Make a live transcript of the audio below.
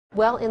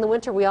Well, in the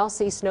winter, we all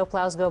see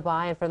snowplows go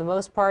by, and for the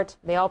most part,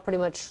 they all pretty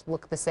much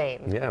look the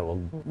same. Yeah,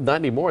 well, not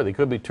anymore. They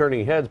could be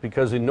turning heads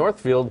because in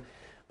Northfield,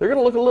 they're going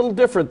to look a little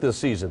different this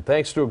season,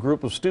 thanks to a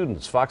group of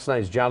students. Fox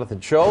 9's Jonathan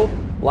Cho,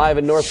 live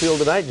in Northfield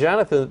tonight.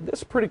 Jonathan,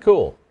 this is pretty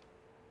cool.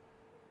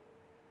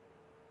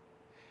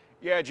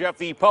 Yeah, Jeff,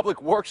 the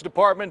Public Works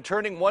Department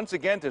turning once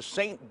again to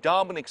St.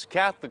 Dominic's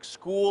Catholic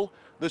School.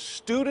 The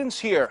students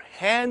here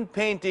hand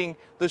painting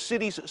the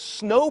city's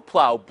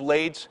snowplow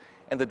blades,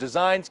 and the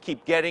designs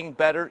keep getting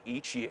better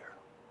each year.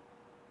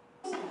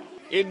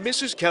 In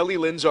Mrs. Kelly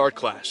Lynn's art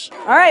class,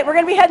 All right, we're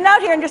going to be heading out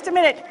here in just a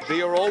minute.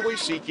 they are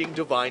always seeking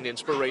divine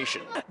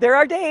inspiration. There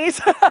are days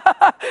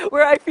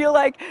where I feel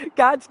like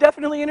God's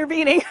definitely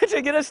intervening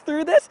to get us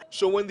through this.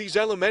 So when these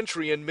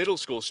elementary and middle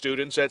school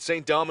students at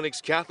St.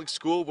 Dominic's Catholic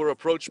School were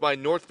approached by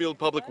Northfield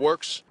Public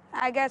Works,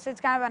 I guess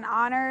it's kind of an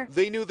honor.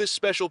 they knew this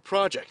special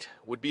project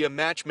would be a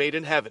match made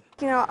in heaven.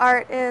 You know,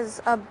 art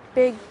is a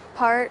big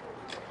part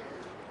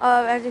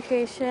of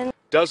education.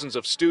 Dozens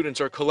of students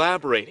are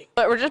collaborating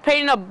But we're just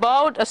painting a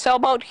boat, a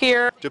sailboat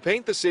here. to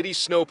paint the city's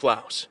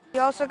snowplows.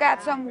 We also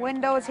got some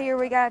windows here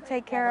we got to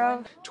take care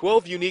of.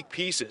 12 unique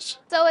pieces.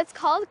 So it's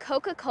called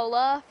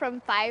Coca-Cola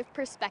from 5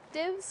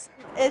 Perspectives.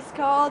 It's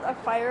called A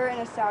Fire in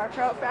a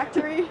Sauerkraut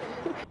Factory.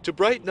 To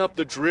brighten up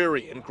the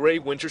dreary and gray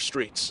winter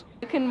streets.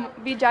 You can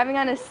be driving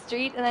on a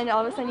street and then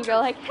all of a sudden you go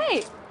like,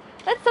 hey,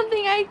 that's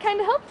something I kind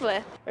of helped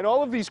with. And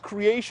all of these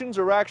creations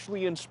are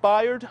actually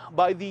inspired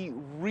by the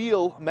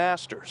real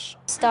masters.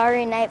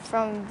 Starry Night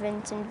from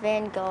Vincent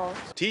van Gogh.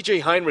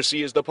 TJ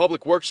Heinrichs is the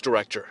Public Works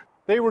Director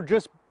They were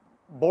just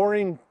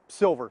boring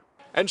silver.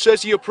 and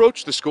says he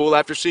approached the school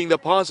after seeing the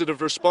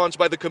positive response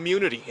by the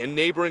community in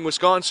neighboring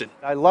Wisconsin.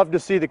 I love to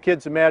see the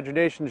kids'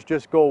 imaginations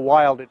just go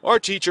wild.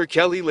 Art teacher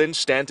Kelly Lynn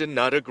Stanton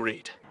not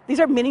agreed. These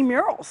are mini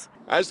murals.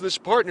 As this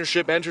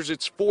partnership enters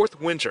its 4th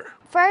winter,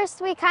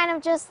 First, we kind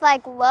of just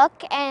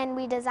look and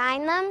we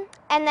design them,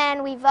 and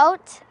then we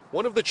vote.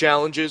 one of the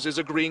challenges is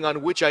agreeing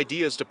on which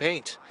ideas to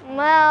paint.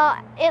 Well,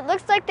 it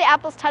looks like the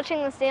apple's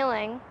touching the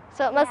ceiling,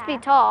 so it must be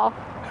tall.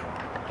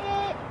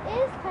 It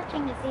is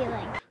touching the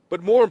ceiling.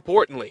 But more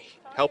importantly,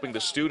 helping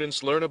the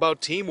students learn about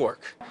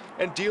teamwork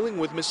and dealing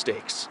with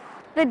mistakes.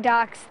 The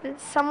docks,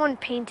 someone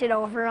painted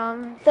over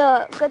them.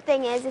 The good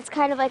thing is it's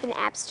kind of like an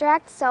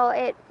abstract, so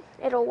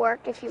it'll work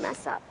if you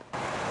mess up.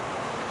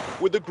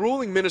 With the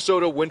grueling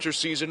Minnesota winter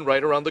season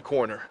right around the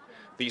corner,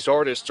 these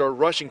artists are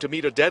rushing to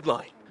meet a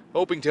deadline,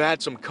 hoping to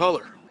add some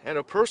color and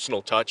a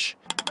personal touch,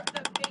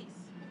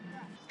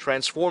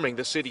 transforming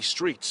the city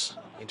streets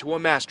into a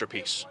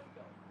masterpiece.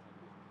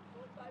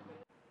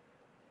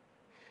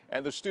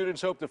 And the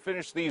students hope to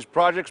finish these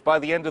projects by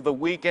the end of the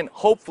weekend.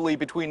 Hopefully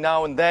between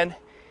now and then,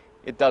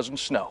 it doesn't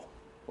snow.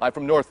 Live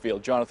from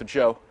Northfield, Jonathan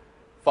Cho,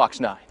 Fox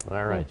 9.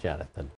 All right, Jonathan.